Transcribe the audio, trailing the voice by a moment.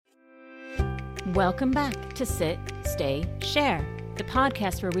Welcome back to Sit, Stay, Share, the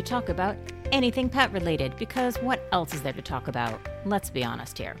podcast where we talk about anything pet related, because what else is there to talk about? Let's be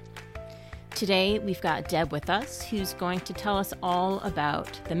honest here. Today, we've got Deb with us, who's going to tell us all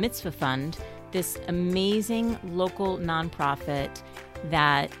about the Mitzvah Fund, this amazing local nonprofit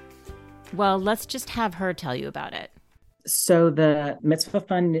that, well, let's just have her tell you about it. So the Mitzvah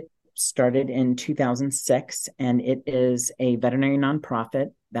Fund started in 2006, and it is a veterinary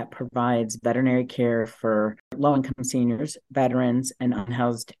nonprofit that provides veterinary care for low-income seniors, veterans, and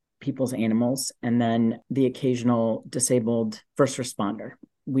unhoused people's animals, and then the occasional disabled first responder.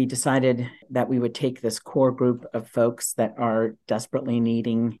 We decided that we would take this core group of folks that are desperately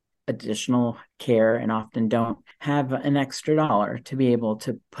needing additional care and often don't have an extra dollar to be able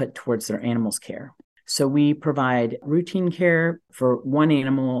to put towards their animals' care. So we provide routine care for one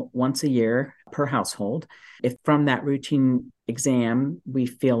animal once a year per household. If from that routine exam, we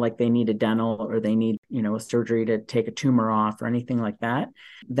feel like they need a dental or they need, a surgery to take a tumor off or anything like that,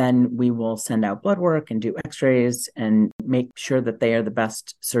 then we will send out blood work and do x-rays and make sure that they are the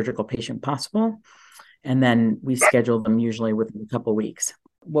best surgical patient possible. And then we schedule them usually within a couple of weeks.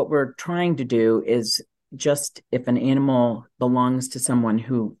 What we're trying to do is just if an animal belongs to someone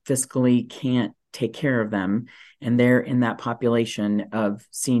who fiscally can't take care of them, and they're in that population of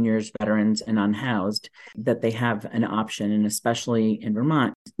seniors, veterans, and unhoused, that they have an option. And especially in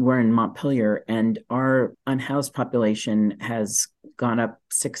Vermont, we're in Montpelier, and our unhoused population has gone up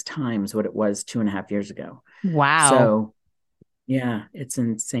 6 times what it was 2.5 years ago. Wow. So, yeah, it's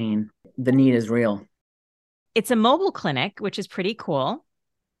insane. The need is real. It's a mobile clinic, which is pretty cool.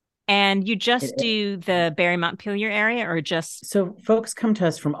 And you just do the Barre Montpelier area, or just? So folks come to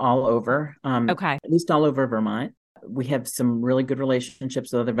us from all over, Okay. At least all over Vermont. We have some really good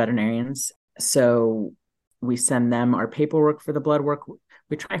relationships with other veterinarians. So we send them our paperwork for the blood work.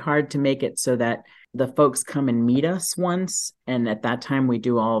 We try hard to make it so that the folks come and meet us once. And at that time, we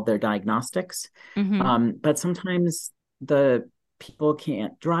do all of their diagnostics. Mm-hmm. But sometimes the people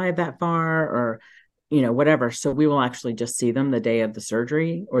can't drive that far or whatever. So we will actually just see them the day of the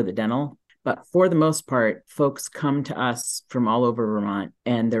surgery or the dental. But for the most part, folks come to us from all over Vermont,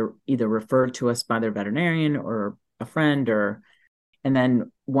 and they're either referred to us by their veterinarian or a friend, and then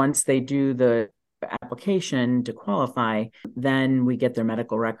once they do the application to qualify, then we get their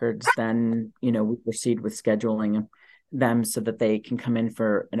medical records. Then, we proceed with scheduling them so that they can come in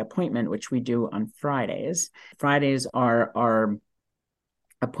for an appointment, which we do on Fridays. Fridays are our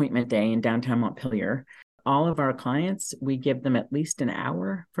appointment day in downtown Montpelier. All of our clients, we give them at least an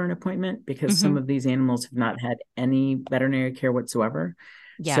hour for an appointment because some of these animals have not had any veterinary care whatsoever.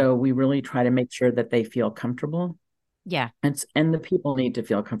 Yeah. So we really try to make sure that they feel comfortable. Yeah. And the people need to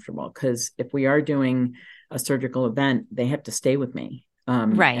feel comfortable, because if we are doing a surgical event, they have to stay with me.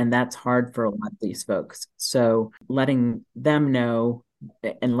 Right. And that's hard for a lot of these folks. So letting them know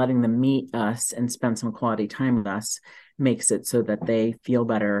and letting them meet us and spend some quality time with us makes it so that they feel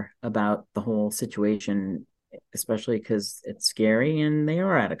better about the whole situation, especially because it's scary and they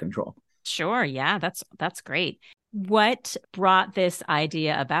are out of control. Sure. Yeah, that's great. What brought this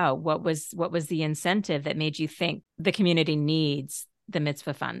idea about? What was the incentive that made you think the community needs the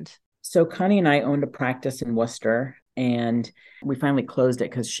Mitzvah Fund? So Connie and I owned a practice in Worcester, and we finally closed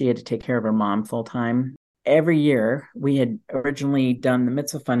it because she had to take care of her mom full time. Every year, we had originally done the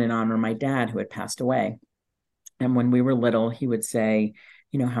Mitzvah Fund in honor of my dad, who had passed away. And when we were little, he would say,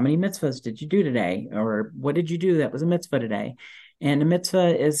 how many mitzvahs did you do today? Or what did you do that was a mitzvah today? And a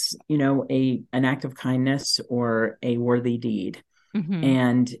mitzvah is, an act of kindness or a worthy deed. Mm-hmm.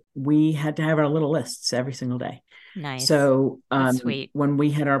 And we had to have our little lists every single day. Nice. So sweet. When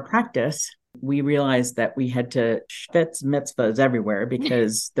we had our practice, we realized that we had to fit mitzvahs everywhere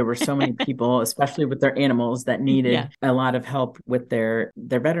because there were so many people, especially with their animals, that needed a lot of help with their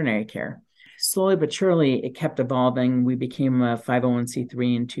veterinary care. Slowly but surely, it kept evolving. We became a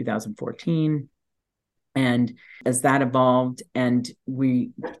 501c3 in 2014. And as that evolved and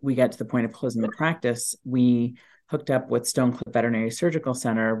we got to the point of closing the practice, we hooked up with Stonecliff Veterinary Surgical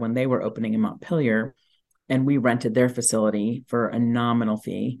Center when they were opening in Montpelier, and we rented their facility for a nominal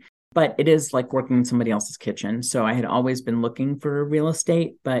fee. But it is like working in somebody else's kitchen. So I had always been looking for real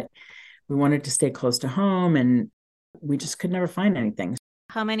estate, but we wanted to stay close to home, and we just could never find anything.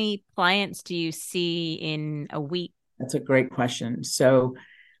 How many clients do you see in a week? That's a great question. So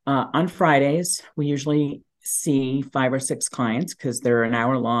on Fridays, we usually see 5 or 6 clients because they're an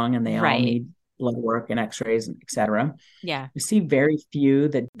hour long and they all need blood work and x-rays, et cetera. Yeah. We see very few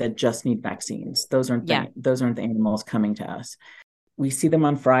that just need vaccines. Those aren't the animals coming to us. We see them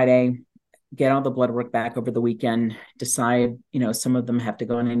on Friday. get all the blood work back over the weekend, decide, some of them have to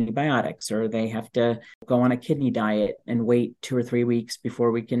go on antibiotics or they have to go on a kidney diet and wait 2 or 3 weeks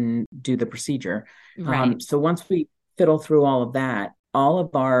before we can do the procedure. Right. So once we fiddle through all of that, all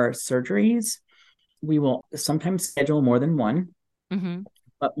of our surgeries, we will sometimes schedule more than one, Mm-hmm.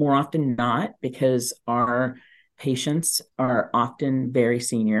 but more often not, because our patients are often very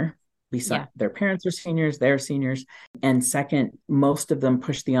senior. Yeah. Their parents are seniors, they're seniors. And second, most of them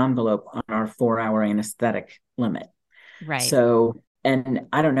push the envelope on our 4-hour anesthetic limit. Right. So, and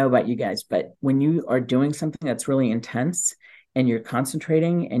I don't know about you guys, but when you are doing something that's really intense and you're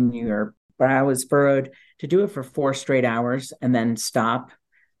concentrating and your brow is furrowed, to do it for 4 straight hours and then stop,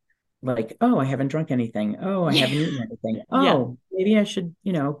 like, oh, I haven't drunk anything. Oh, I Yeah. haven't eaten anything. Yeah. Oh, maybe I should,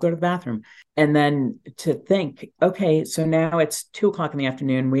 go to the bathroom. And then to think, okay, so now it's 2 o'clock in the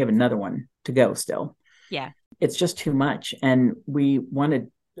afternoon. We have another one to go still. Yeah. It's just too much. And we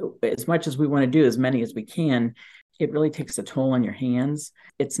want to, as much as we want to do as many as we can, it really takes a toll on your hands.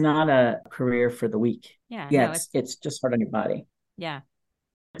 It's not a career for the weak. Yeah. Yeah, No, it's just hard on your body. yeah.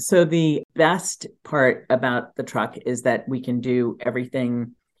 So the best part about the truck is that we can do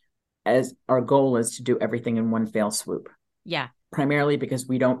everything, as our goal is to do everything in one fell swoop. Yeah. Primarily because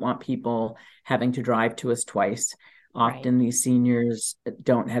we don't want people having to drive to us twice. Right. Often these seniors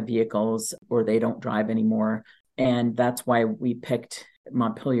don't have vehicles or they don't drive anymore. And that's why we picked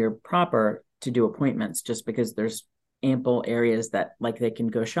Montpelier proper to do appointments, just because there's ample areas that, like, they can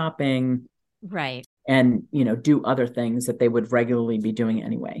go shopping Right. and, do other things that they would regularly be doing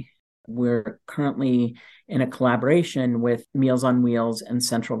anyway. We're currently in a collaboration with Meals on Wheels and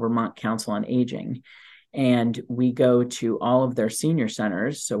Central Vermont Council on Aging. And we go to all of their senior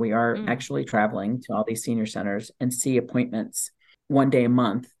centers. So we are actually traveling to all these senior centers and see appointments one day a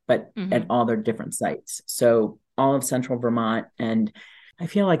month, but at all their different sites. So all of Central Vermont. And I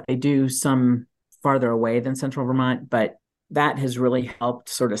feel like they do some farther away than Central Vermont, but that has really helped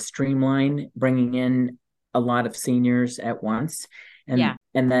sort of streamline bringing in a lot of seniors at once. Yeah.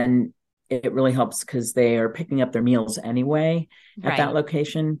 And then it really helps because they are picking up their meals anyway at that Right.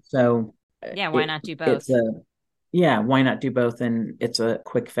 location. So Yeah. Why not do it's both? why not do both? And it's a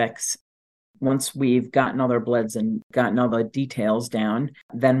quick fix. Once we've gotten all their bloods and gotten all the details down,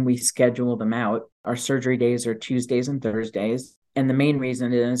 then we schedule them out. Our surgery days are Tuesdays and Thursdays. And the main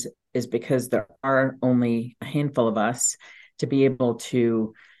reason is because there are only a handful of us to be able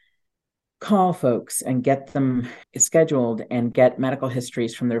to call folks and get them scheduled and get medical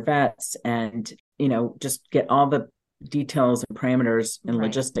histories from their vets and, just get all the details and parameters and Right.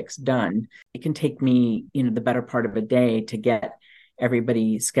 logistics done. It can take me, the better part of a day to get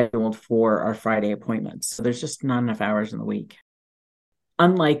everybody scheduled for our Friday appointments. So there's just not enough hours in the week.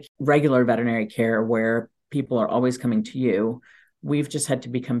 Unlike regular veterinary care where people are always coming to you, we've just had to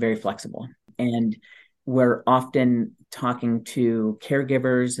become very flexible. And we're often talking to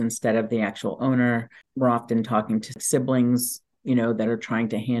caregivers instead of the actual owner. We're often talking to siblings, that are trying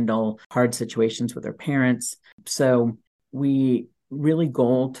to handle hard situations with their parents. So we really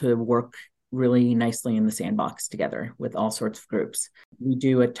goal to work really nicely in the sandbox together with all sorts of groups. We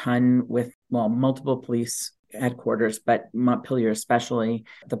do a ton with, multiple police headquarters, but Montpelier especially.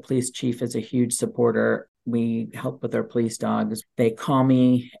 The police chief is a huge supporter. We help with our police dogs. They call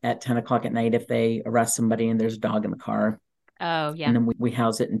me at 10 o'clock at night if they arrest somebody and there's a dog in the car. Oh, yeah. And then we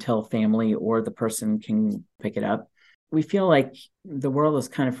house it until family or the person can pick it up. We feel like the world has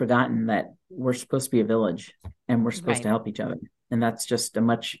kind of forgotten that we're supposed to be a village and we're supposed Right. to help each other. And that's just a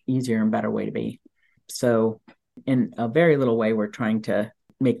much easier and better way to be. So in a very little way, we're trying to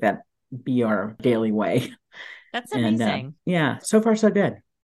make that be our daily way. That's And amazing. so far so good.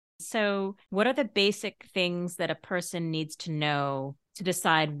 So, what are the basic things that a person needs to know to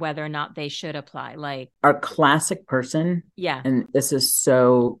decide whether or not they should apply? Like, Our classic person, yeah. and this is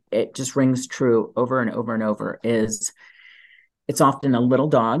so, it just rings true over and over and over, is it's often a little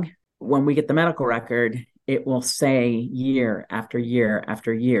dog. When we get the medical record, it will say year after year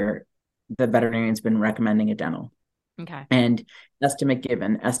after year, the veterinarian's been recommending a dental. Okay. And estimate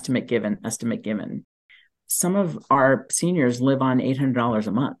given, estimate given, estimate given. Some of our seniors live on $800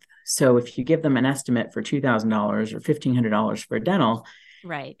 a month. So if you give them an estimate for $2,000 or $1,500 for a dental,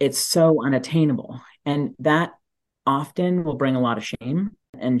 Right. it's so unattainable. And that often will bring a lot of shame,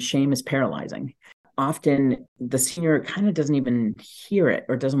 and shame is paralyzing. Often the senior kind of doesn't even hear it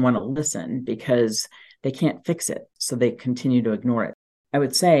or doesn't want to listen because they can't fix it. So they continue to ignore it. I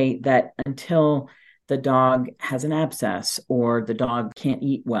would say that until the dog has an abscess or the dog can't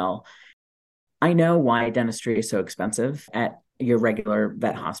eat well, I know why dentistry is so expensive. At your regular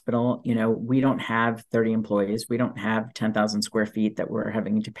vet hospital. We don't have 30 employees. We don't have 10,000 square feet that we're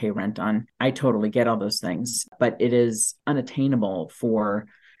having to pay rent on. I totally get all those things, but it is unattainable for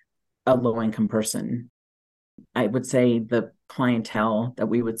a low-income person. I would say the clientele that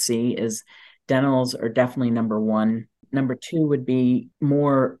we would see is dentals are definitely number one. Number two would be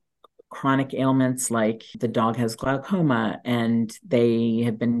more chronic ailments, like the dog has glaucoma and they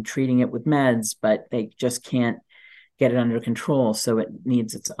have been treating it with meds, but they just can't get it under control. So it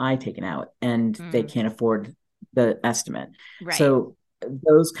needs its eye taken out and they can't afford the estimate. Right. So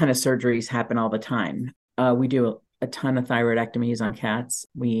those kind of surgeries happen all the time. We do a ton of thyroidectomies on cats.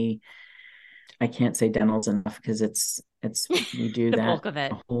 I can't say dentals enough because we do the that bulk of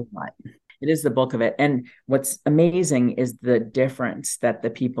it. A whole lot. It is the bulk of it. And what's amazing is the difference that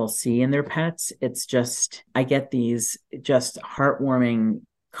the people see in their pets. It's just, I get these just heartwarming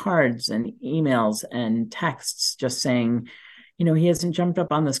cards and emails and texts just saying, he hasn't jumped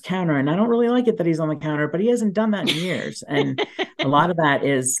up on this counter and I don't really like it that he's on the counter, but he hasn't done that in years. And a lot of that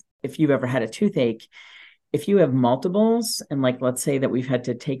is, if you've ever had a toothache, if you have multiples, and let's say that we've had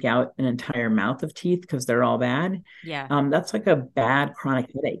to take out an entire mouth of teeth because they're all bad. Yeah. That's like a bad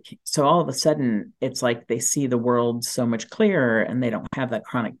chronic headache. So all of a sudden it's like they see the world so much clearer and they don't have that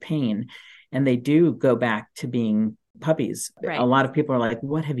chronic pain. And they do go back to being puppies. Right. A lot of people are like,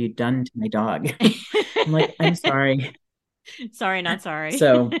 what have you done to my dog? I'm like, I'm sorry. Sorry, not sorry.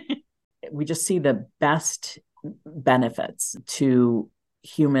 So we just see the best benefits to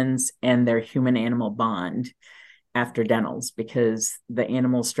humans and their human-animal bond after dentals, because the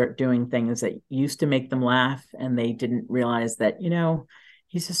animals start doing things that used to make them laugh and they didn't realize that,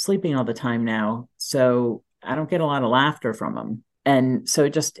 he's just sleeping all the time now. So I don't get a lot of laughter from him. And so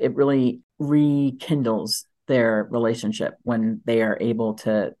it really rekindles their relationship when they are able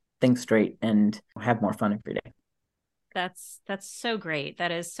to think straight and have more fun every day. That's so great.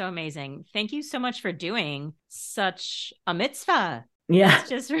 That is so amazing. Thank you so much for doing such a mitzvah. Yeah. It's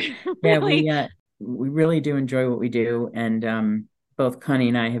just really... Yeah, we really do enjoy what we do. And both Connie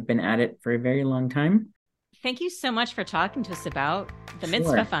and I have been at it for a very long time. Thank you so much for talking to us about the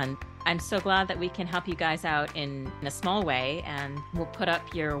Mitzvah Fund. I'm so glad that we can help you guys out in a small way. And we'll put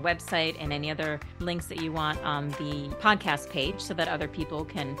up your website and any other links that you want on the podcast page so that other people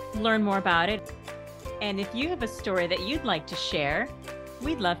can learn more about it. And if you have a story that you'd like to share,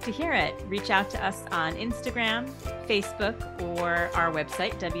 we'd love to hear it. Reach out to us on Instagram, Facebook, or our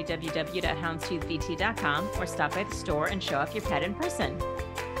website, www.houndstoothvt.com, or stop by the store and show off your pet in person.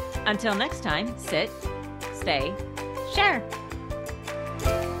 Until next time, sit, stay, share.